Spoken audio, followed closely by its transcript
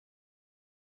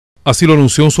Así lo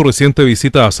anunció en su reciente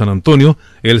visita a San Antonio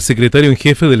el secretario en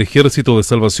jefe del Ejército de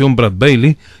Salvación, Brad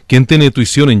Bailey, quien tiene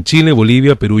tuición en Chile,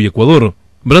 Bolivia, Perú y Ecuador.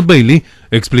 Brad Bailey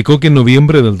explicó que en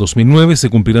noviembre del 2009 se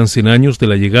cumplirán 100 años de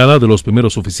la llegada de los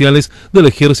primeros oficiales del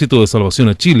Ejército de Salvación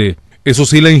a Chile. Eso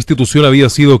sí, la institución había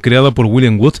sido creada por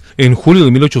William Wood en julio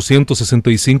de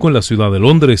 1865 en la ciudad de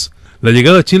Londres. La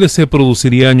llegada a Chile se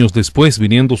produciría años después,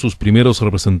 viniendo sus primeros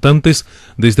representantes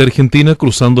desde Argentina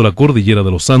cruzando la cordillera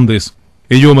de los Andes.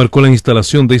 Ello marcó la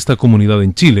instalación de esta comunidad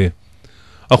en Chile.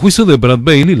 A juicio de Brad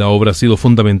Bailey, la obra ha sido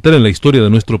fundamental en la historia de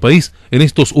nuestro país en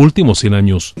estos últimos 100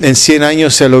 años. En 100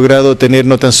 años se ha logrado tener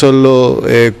no tan solo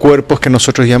cuerpos que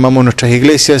nosotros llamamos nuestras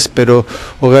iglesias, pero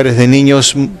hogares de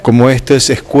niños como estos,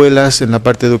 escuelas en la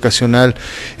parte educacional.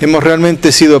 Hemos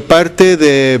realmente sido parte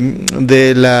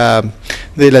de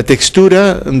la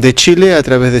textura de Chile a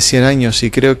través de 100 años y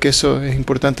creo que eso es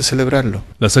importante celebrarlo.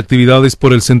 Las actividades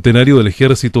por el Centenario del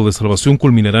Ejército de Salvación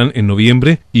culminarán en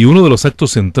noviembre y uno de los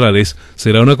actos centrales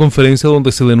será una conferencia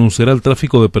donde se denunciará el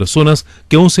tráfico de personas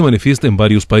que aún se manifiesta en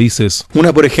varios países.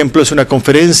 Una, por ejemplo, es una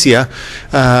conferencia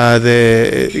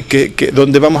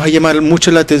donde vamos a llamar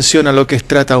mucho la atención a lo que es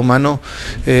trata humano,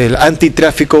 el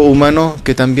antitráfico humano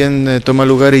que también toma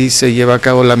lugar y se lleva a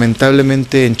cabo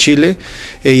lamentablemente en Chile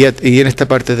y en esta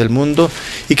parte del mundo.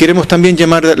 Y queremos también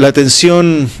llamar la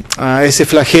atención a ese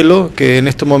flagelo que en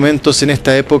estos momentos, en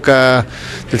esta época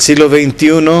del siglo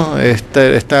XXI,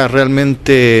 está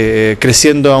realmente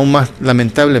creciendo aún más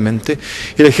lamentablemente.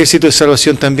 El Ejército de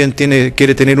Salvación también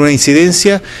quiere tener una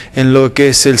incidencia en lo que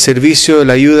es el servicio,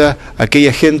 la ayuda a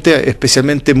aquella gente,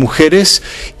 especialmente mujeres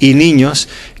y niños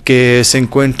que se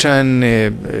encuentran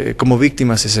como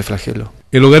víctimas de ese flagelo.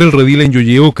 El hogar El Redil en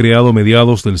Yoyeo, creado a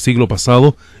mediados del siglo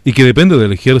pasado y que depende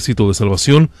del Ejército de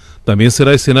Salvación, también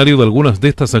será escenario de algunas de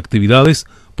estas actividades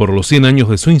por los 100 años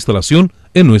de su instalación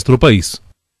en nuestro país.